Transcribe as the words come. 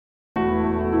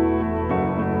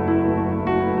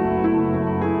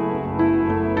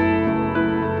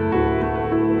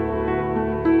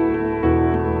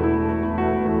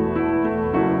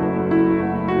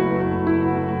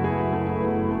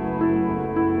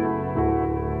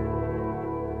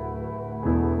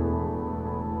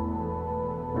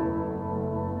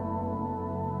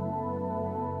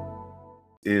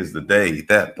is the day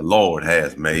that the Lord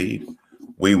has made.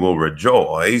 We will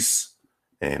rejoice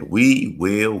and we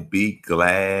will be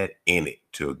glad in it.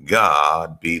 To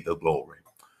God be the glory.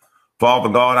 Father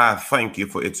God, I thank you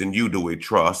for it's in you do we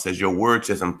trust. As your word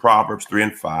says in Proverbs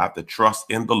 3:5, to trust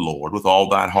in the Lord with all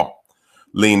thy heart.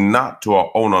 Lean not to our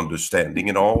own understanding.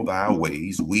 In all thy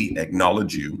ways we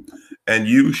acknowledge you, and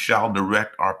you shall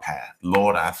direct our path.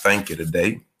 Lord, I thank you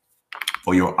today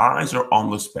for your eyes are on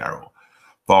the sparrow.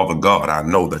 Father God, I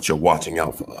know that you're watching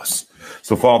out for us.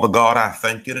 So, Father God, I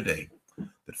thank you today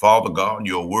that, Father God,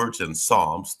 your words in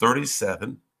Psalms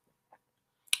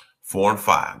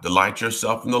 37:4-5, delight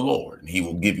yourself in the Lord, and he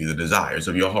will give you the desires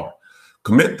of your heart.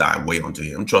 Commit thy way unto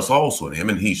him, trust also in him,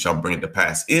 and he shall bring it to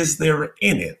pass. Is there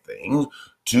anything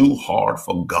too hard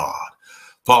for God?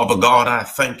 Father God, I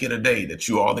thank you today that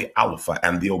you are the Alpha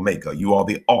and the Omega. You are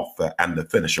the author and the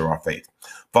finisher of our faith.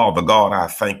 Father God, I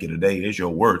thank you today as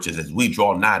your word says, as we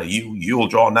draw nigh to you, you'll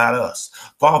draw nigh to us.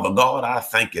 Father God, I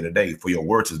thank you today for your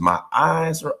word says, my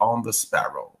eyes are on the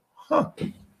sparrow.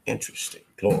 Interesting.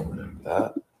 Glory to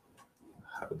God.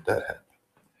 How did that happen?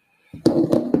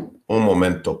 Un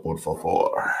momento, por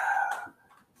favor.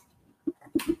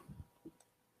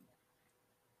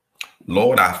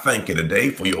 Lord, I thank you today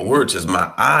for your words as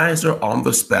my eyes are on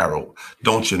the sparrow.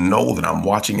 Don't you know that I'm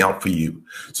watching out for you?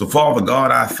 So, Father God,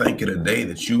 I thank you today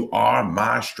that you are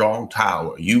my strong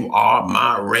tower. You are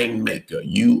my rainmaker.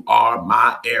 You are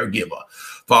my air giver.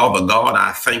 Father God,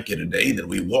 I thank you today that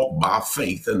we walk by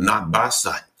faith and not by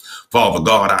sight. Father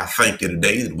God, I thank you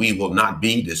today that we will not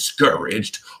be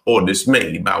discouraged or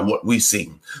dismayed by what we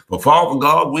see. But Father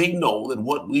God, we know that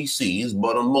what we see is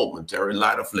but a momentary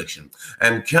light affliction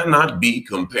and cannot be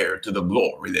compared to the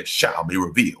glory that shall be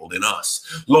revealed in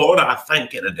us. Lord, I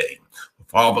thank you today.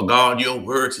 Father God, your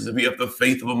word says if we have the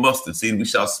faith of a mustard seed, we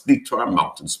shall speak to our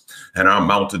mountains and our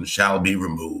mountains shall be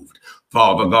removed.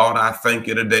 Father God, I thank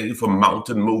you today for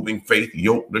mountain moving faith,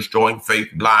 yoke destroying faith,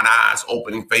 blind eyes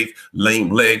opening faith, lame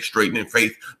legs straightening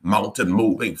faith, mountain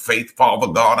moving faith. Father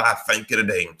God, I thank you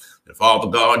today. And Father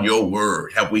God, your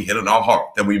word have we hid in our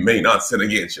heart that we may not sin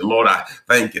against you. Lord, I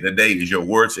thank you today as your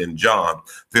words in John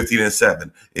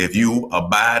 15:7. If you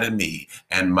abide in me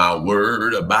and my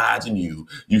word abides in you,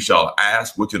 you shall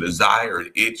ask what you desire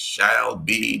and it shall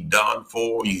be done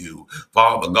for you.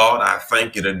 Father God, I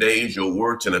thank you today as your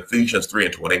words in Ephesians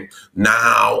 3:20.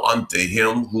 Now unto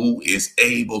him who is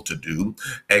able to do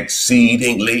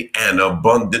exceedingly and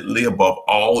abundantly above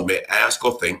all we may ask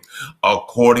or think,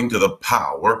 according to the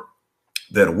power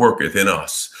that worketh in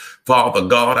us. Father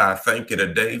God, I thank you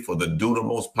today for the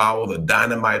dunamis power, the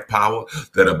dynamite power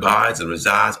that abides and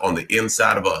resides on the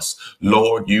inside of us.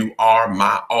 Lord, you are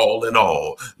my all in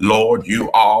all. Lord, you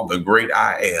are the great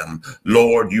I am.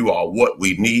 Lord, you are what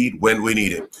we need when we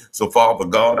need it. So, Father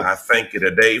God, I thank you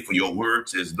today for your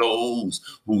words as those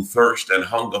who thirst and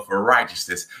hunger for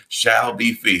righteousness shall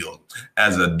be filled.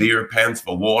 As a deer pants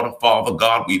for water, Father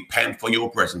God, we pant for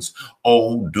your presence.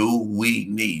 Oh, do we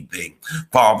need thee?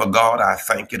 Father God, I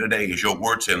thank you today as your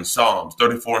words in Psalms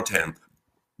 34:10.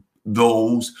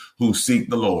 Those who seek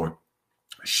the Lord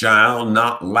shall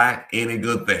not lack any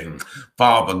good thing.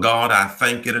 Father God, I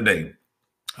thank you today.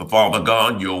 Father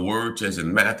God, your word says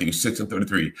in Matthew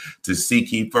 6:33, to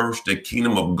seek ye first the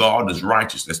kingdom of God is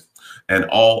righteousness, and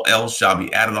all else shall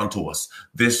be added unto us.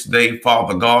 This day,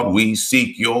 Father God, we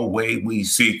seek your way, we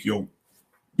seek your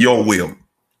will.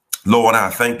 Lord, I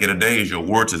thank you today as your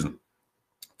word says in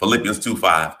Philippians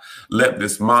 2:5, let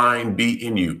this mind be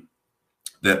in you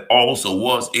that also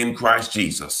was in Christ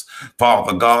Jesus.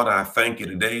 Father God, I thank you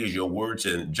today as your words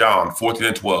in John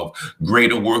 14:12,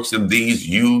 greater works than these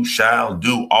you shall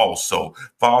do also.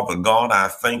 Father God, I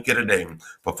thank you today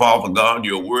for, Father God,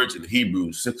 your words in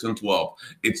Hebrews 6:12,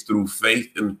 it's through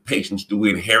faith and patience do we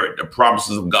inherit the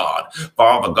promises of God.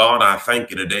 Father God, I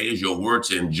thank you today as your words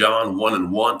in John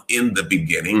 1:1, in the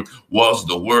beginning was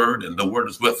the word, and the word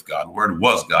is with God, the word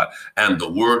was God, and the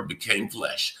word became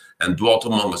flesh and dwelt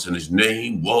among us, and his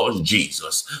name was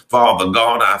Jesus. Father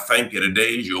God, I thank you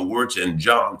today as your words in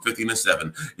John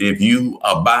 15:7. If you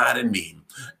abide in me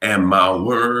and my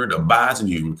word abides in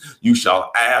you, you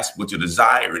shall ask what you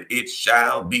desire, and it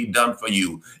shall be done for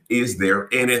you. Is there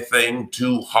anything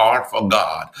too hard for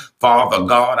God? Father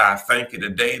God, I thank you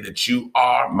today that you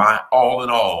are my all in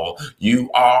all.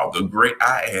 You are the great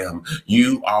I am.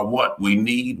 You are what we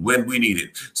need when we need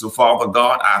it. So, Father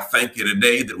God, I thank you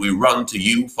today that we run to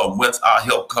you from whence our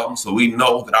help comes, so we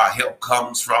know that our help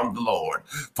comes from the Lord.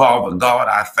 Father God,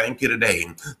 I thank you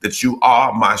today that you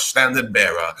are my standard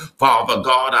bearer. Father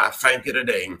God, I thank you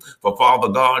today for, Father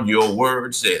God, your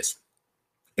word says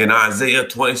in Isaiah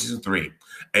 26:3,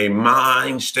 A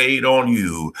mind stayed on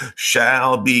you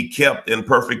shall be kept in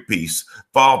perfect peace.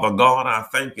 Father God, I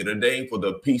thank you today for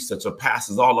the peace that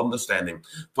surpasses all understanding.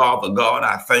 Father God,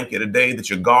 I thank you today that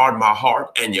you guard my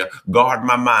heart and you guard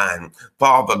my mind.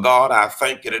 Father God, I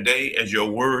thank you today as your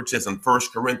word says in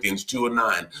 1 Corinthians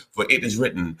 2:9, for it is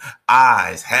written,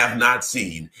 eyes have not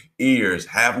seen, ears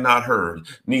have not heard,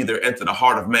 neither enter the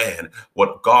heart of man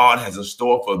what God has in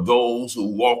store for those who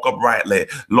walk uprightly.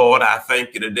 Lord, I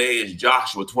thank you today as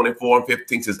Joshua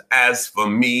 24:15 says, as for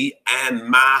me and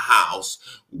my house,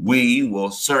 we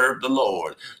will serve the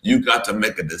Lord. You got to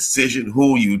make a decision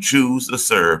who you choose to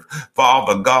serve.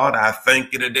 Father God, I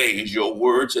thank you today as your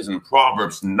word says in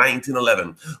Proverbs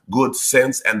 19:11, good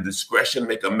sense and discretion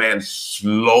make a man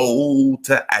slow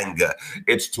to anger.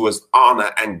 It's to his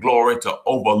honor and glory to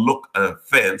overlook an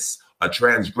offense, a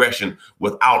transgression,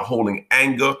 without holding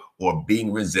anger or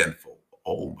being resentful.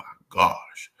 Oh my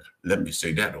gosh. Let me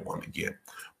say that one again.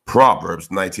 Proverbs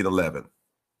 19:11.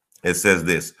 It says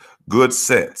this, good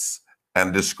sense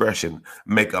and discretion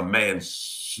make a man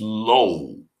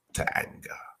slow to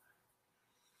anger.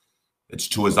 It's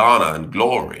to his honor and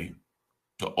glory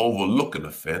to overlook an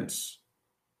offense,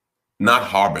 not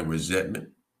harboring resentment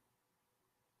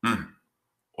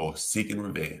or seeking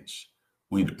revenge.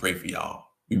 We need to pray for y'all.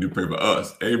 We need to pray for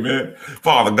us. Amen.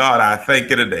 Father God, I thank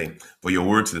you today for your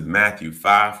words in Matthew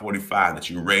 5:45, that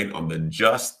you reign on the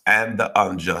just and the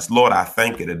unjust. Lord, I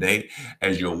thank you today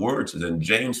as your words is in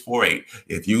James 4:8.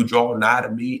 If you draw nigh to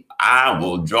me, I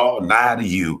will draw nigh to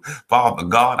you. Father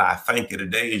God, I thank you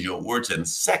today as your words in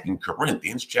 2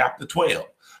 Corinthians chapter 12.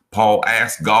 Paul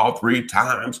asked God 3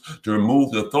 times to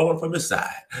remove the thorn from his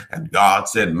side. And God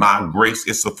said, my grace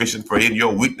is sufficient for in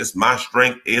your weakness. My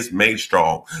strength is made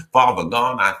strong. Father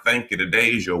God, I thank you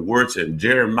today as your words in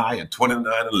Jeremiah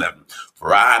 29:11.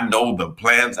 For I know the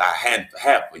plans I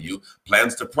have for you,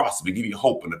 plans to prosper, to give you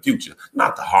hope in the future,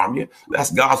 not to harm you. That's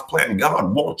God's plan.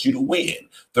 God wants you to win.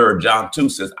 3 John 2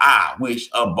 says, I wish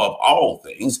above all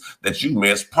things that you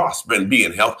may prosper and be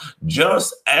in health,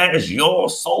 just as your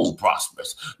soul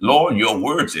prospers. Lord, your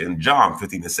words in John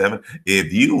 15:7,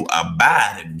 if you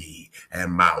abide in me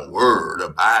and my word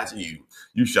abides in you,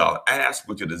 you shall ask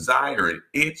what you desire, and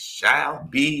it shall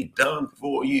be done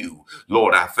for you.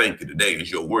 Lord, I thank you today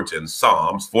as your words in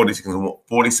Psalms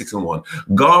 46:1.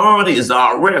 God is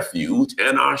our refuge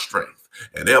and our strength,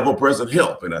 and ever-present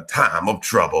help in a time of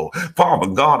trouble. Father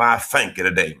God, I thank you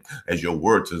today as your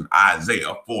words in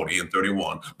Isaiah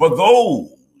 40:31. For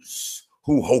those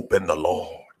who hope in the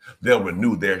Lord, they'll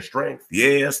renew their strength.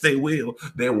 Yes, they will.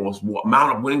 They will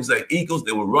mount up wings like eagles.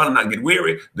 They will run and not get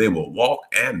weary. They will walk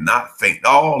and not faint.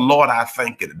 Oh, Lord, I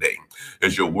thank you today.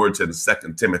 As your word said in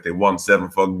 2 Timothy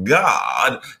 1:7, for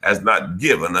God has not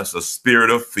given us a spirit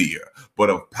of fear,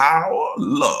 but of power,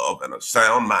 love, and a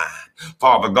sound mind.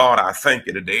 Father God, I thank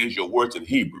you today as your words in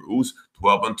Hebrews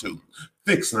 12:2.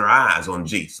 Fixing our eyes on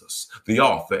Jesus, the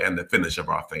author and the finisher of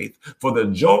our faith, for the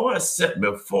joy set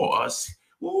before us.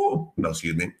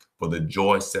 For the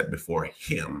joy set before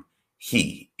him,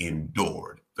 he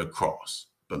endured the cross.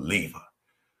 Believer,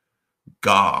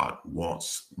 God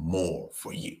wants more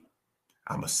for you.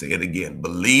 I'm going to say it again.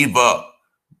 Believer,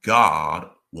 God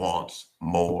wants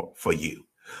more for you.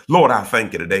 Lord, I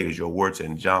thank you today as your words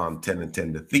in John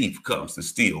 10:10, the thief comes to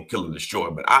steal, kill, and destroy,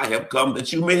 but I have come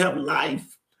that you may have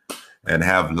life and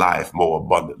have life more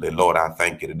abundantly. Lord, I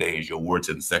thank you today as your words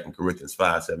in 2 Corinthians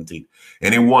 5:17,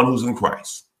 anyone who's in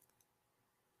Christ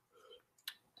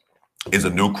is a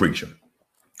new creature.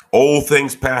 Old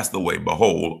things passed away.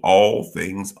 Behold, all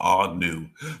things are new.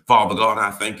 Father God, I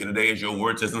thank you today as your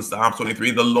word says in Psalm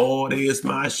 23, the Lord is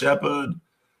my shepherd,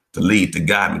 to lead, to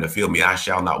guide me, to fill me. I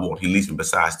shall not want. He leads me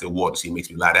beside still waters. He makes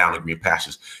me lie down in green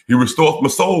pastures. He restoreth my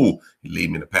soul. He lead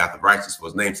me in the path of righteousness for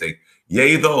his name's sake.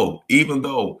 Yea, though, even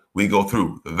though we go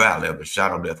through the valley of the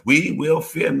shadow of death, we will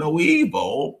fear no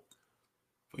evil,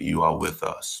 for you are with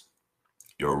us.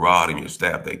 Your rod and your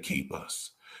staff, they keep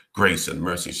us. Grace and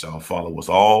mercy shall follow us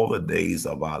all the days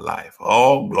of our life.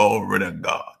 Oh, glory to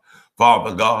God.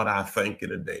 Father God, I thank you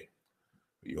today.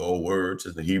 Your words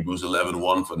in Hebrews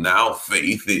 11:1, for now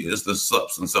faith is the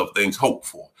substance of things hoped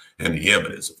for and the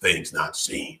evidence of things not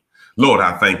seen. Lord,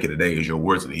 I thank you today as your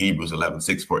words in Hebrews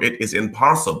 11:6, for it is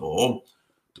impossible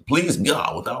to please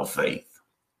God without faith.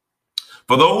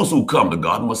 For those who come to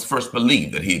God must first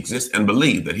believe that he exists and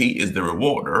believe that he is the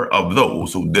rewarder of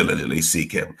those who diligently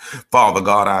seek him. Father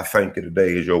God, I thank you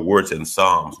today as your words in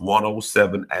Psalms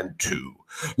 107:2.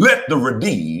 Let the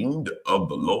redeemed of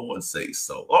the Lord say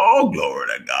so. Oh, glory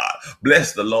to God.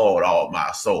 Bless the Lord, all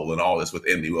my soul, and all that's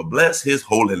within me will bless his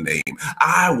holy name.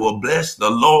 I will bless the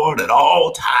Lord at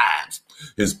all times.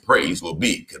 His praise will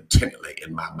be continually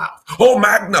in my mouth. Oh,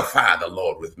 magnify the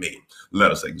Lord with me.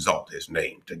 Let us exalt his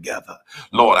name together.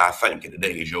 Lord, I thank you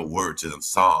today as your word says in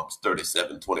Psalms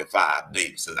 37:25.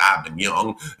 David says, I've been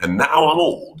young and now I'm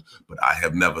old, but I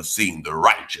have never seen the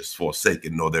righteous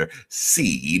forsaken nor their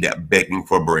seed begging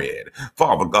for bread.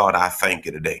 Father God, I thank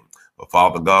you today. But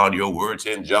Father God, your words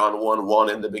in John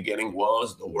 1:1, in the beginning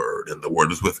was the Word, and the Word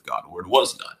was with God. The Word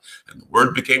was God, and the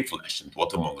Word became flesh and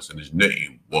dwelt among us, and his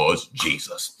name was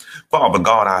Jesus. Father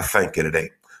God, I thank you today.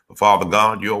 But Father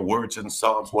God, your words in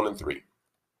Psalms 1:3,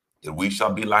 that we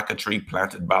shall be like a tree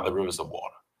planted by the rivers of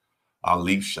water. Our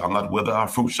leaf shall not wither, our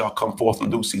fruit shall come forth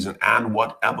in due season, and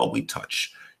whatever we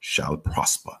touch shall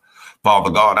prosper.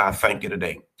 Father God, I thank you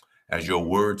today, as your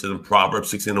words in Proverbs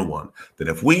 16:1, that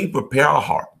if we prepare our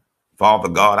heart, Father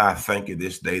God, I thank you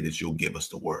this day that you'll give us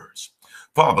the words.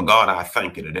 Father God, I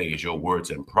thank you today as your words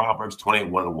in Proverbs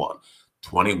 21:1,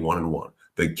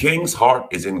 the king's heart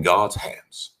is in God's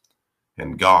hands,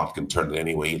 and God can turn it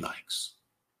any way he likes.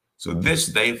 So this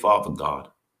day, Father God,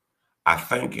 I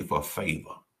thank you for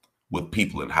favor with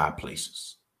people in high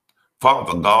places.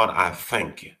 Father God, I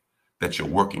thank you that you're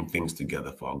working things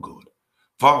together for our good.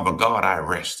 Father God, I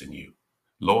rest in you.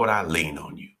 Lord, I lean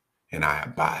on you, and I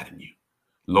abide in you.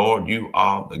 Lord, you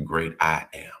are the great I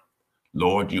am.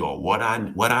 Lord, you are what I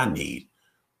need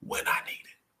when I need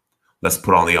it. Let's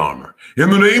put on the armor.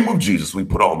 In the name of Jesus, we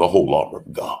put on the whole armor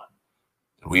of God,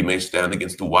 that we may stand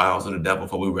against the wiles of the devil,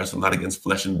 for we wrestle not against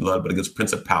flesh and blood, but against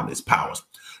principalities, powers,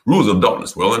 rulers of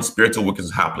darkness, world and spiritual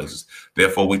wickedness in high places.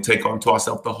 Therefore, we take unto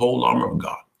ourselves the whole armor of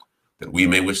God, that we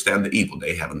may withstand the evil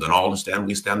day. Having done all to stand,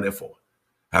 we stand therefore,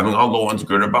 having our loins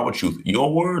girded about with truth.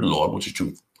 Your word, Lord, which is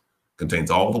truth,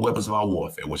 contains all the weapons of our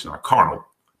warfare, which are carnal,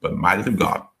 but mighty through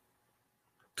God,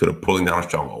 to the pulling down of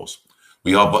strongholds.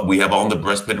 We have on the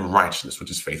breastplate of righteousness,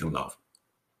 which is faith and love.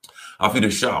 Our feet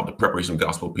are shod, the preparation of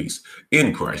gospel peace.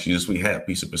 In Christ Jesus, we have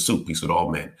peace of pursuit, peace with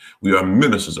all men. We are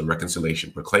ministers of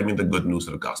reconciliation, proclaiming the good news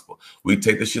of the gospel. We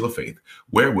take the shield of faith,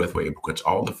 wherewith we quench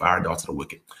all the fire darts of the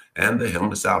wicked, and the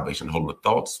helmet of salvation, holding the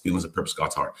thoughts, feelings, and purpose of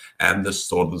God's heart, and the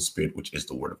sword of the Spirit, which is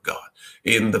the word of God.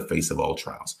 In the face of all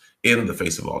trials, in the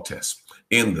face of all tests,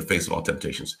 in the face of all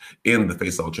temptations, in the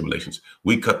face of all tribulations,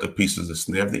 we cut to pieces the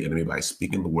snare of the enemy by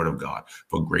speaking the word of God.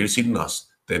 For greater is he in us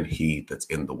than he that's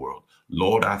in the world.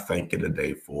 Lord, I thank you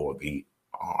today for the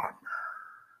armor.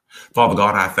 Father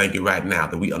God, I thank you right now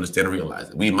that we understand and realize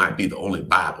that we might be the only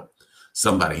Bible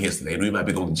somebody hears today, and we might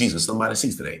be the only Jesus somebody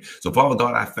sees today. So, Father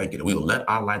God, I thank you that we will let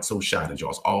our light so shine and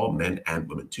draws all men and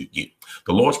women to you.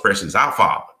 The Lord's prayer is, our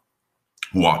Father,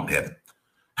 who art in heaven,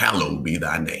 hallowed be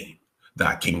thy name.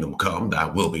 Thy kingdom come, thy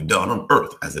will be done on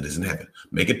earth as it is in heaven.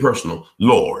 Make it personal.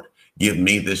 Lord, give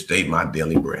me this day my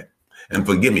daily bread, and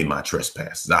forgive me my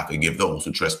trespasses. I forgive those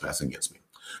who trespass against me.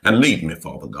 And lead me,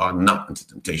 Father God, not into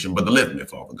temptation, but deliver me,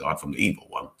 Father God, from the evil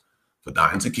one. For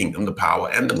thine is the kingdom, the power,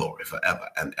 and the glory forever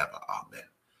and ever. Amen.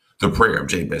 The prayer of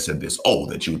Jabez said this, oh,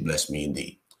 that you would bless me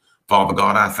indeed. Father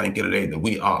God, I thank you today that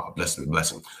we are blessed with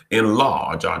blessing.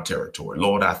 Enlarge our territory.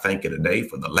 Lord, I thank you today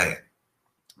for the land,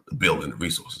 the building, the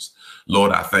resources.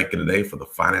 Lord, I thank you today for the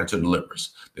financial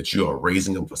deliverers that you are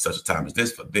raising them for such a time as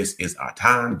this, for this is our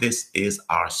time. This is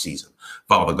our season.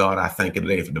 Father God, I thank you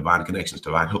today for divine connections,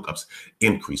 divine hookups,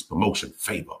 increase, promotion,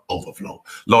 favor, overflow.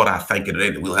 Lord, I thank you today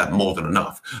that we'll have more than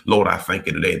enough. Lord, I thank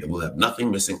you today that we'll have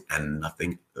nothing missing and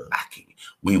nothing lacking.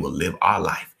 We will live our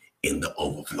life in the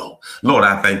overflow. Lord,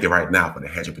 I thank you right now for the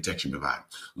hedge of protection provide.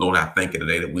 Lord, I thank you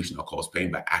today that we shall not cause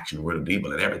pain by action, word, or deed, but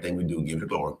let everything we do give you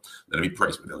glory. Let it be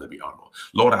praised, but let it be honorable.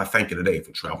 Lord, I thank you today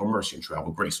for travel mercy and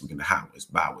travel grace within the highways,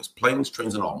 byways, planes,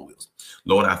 trains, and automobiles.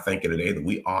 Lord, I thank you today that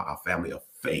we are a family of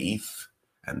faith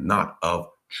and not of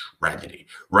tragedy.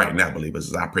 Right now, believers,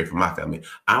 as I pray for my family,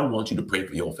 I want you to pray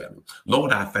for your family.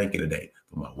 Lord, I thank you today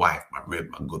for my wife, my rib,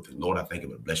 my good thing. Lord, I thank you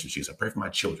for the blessing of Jesus. I pray for my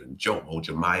children, Jomo,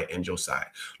 Jemiah, and Josiah.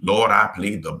 Lord, I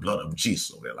plead the blood of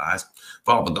Jesus over their lives.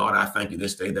 Father God, I thank you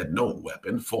this day that no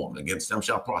weapon formed against them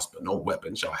shall prosper. No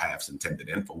weapon shall have intended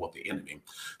in for what the enemy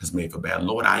has made for bad.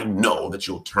 Lord, I know that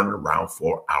you'll turn it around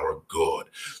for our good.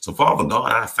 So, Father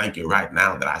God, I thank you right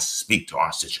now that I speak to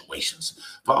our situations.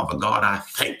 Father God, I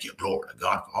thank you, glory to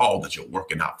God, for all that you're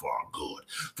working out for our good.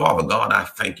 Father God, I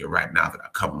thank you right now that I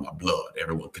cover my blood,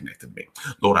 everyone connected to me.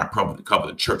 Lord, I probably cover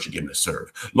the church you give me to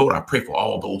serve. Lord, I pray for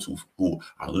all those who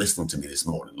are listening to me this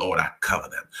morning. Lord, I cover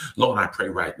them. Lord, I pray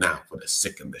right now for the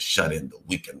sick and the shut in, the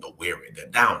weak and the weary, the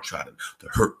downtrodden, the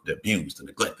hurt, the abused, the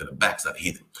neglected, the backslided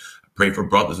heathen. Pray for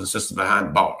brothers and sisters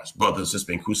behind bars, brothers and sisters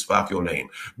being crucified for your name,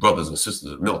 brothers and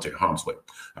sisters in military harm's way.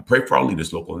 I pray for our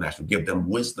leaders, local and national. Give them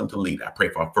wisdom to lead. I pray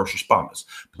for our first responders,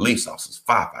 police officers,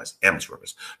 firefighters, ambulance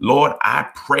workers. Lord, I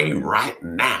pray right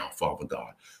now, Father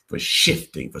God, for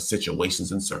shifting for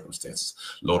situations and circumstances.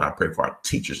 Lord, I pray for our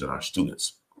teachers and our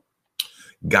students,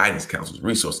 guidance counselors,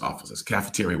 resource officers,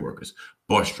 cafeteria workers,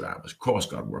 bus drivers, cross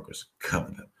guard workers. Cover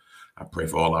them. I pray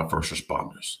for all our first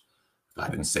responders. If I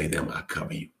didn't say them, I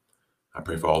cover you. I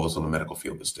pray for all those on the medical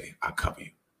field this day. I cover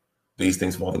you. These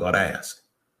things, Father God, I ask.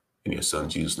 In your son,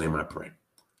 Jesus' name, I pray.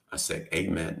 I say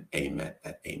amen, amen,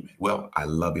 and amen. Well, I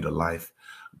love you to life.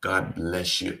 God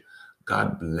bless you.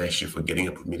 God bless you for getting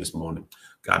up with me this morning.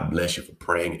 God bless you for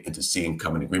praying, interceding,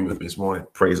 coming in agreement with me this morning.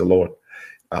 Praise the Lord.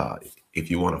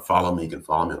 If you want to follow me, you can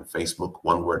follow me on Facebook,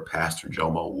 one word Pastor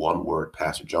Jomo, one word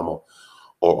Pastor Jomo,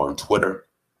 or on Twitter,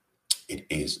 it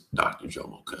is Dr.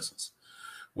 Jomo Cousins.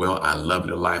 Well, I love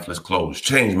you to life. Let's close.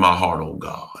 Change my heart, oh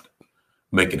God.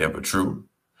 Make it ever true.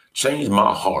 Change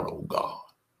my heart, oh God.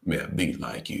 May I be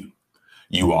like you.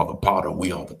 You are the potter,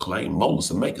 we are the clay. Mold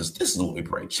us and make us. This is what we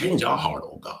pray. Change our heart,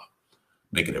 oh God.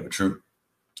 Make it ever true.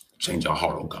 Change our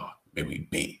heart, oh God. May we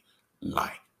be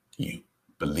like you,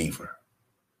 believer.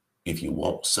 If you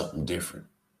want something different,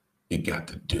 you got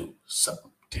to do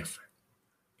something different.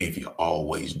 If you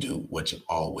always do what you've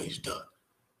always done,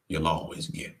 you'll always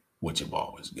get what you've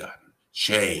always gotten.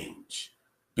 Change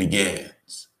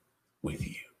begins with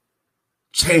you.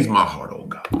 Change my heart, oh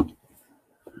God.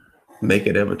 Make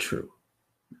it ever true.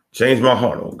 Change my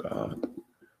heart, oh God.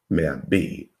 May I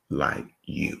be like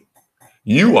you.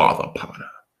 You are the potter.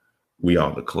 We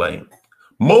are the clay.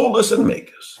 Mold us and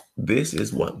make us. This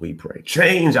is what we pray.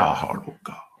 Change our heart, oh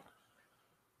God.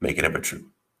 Make it ever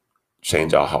true.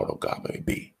 Change our heart, oh God. May we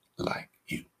be like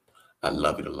you. I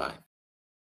love you to life.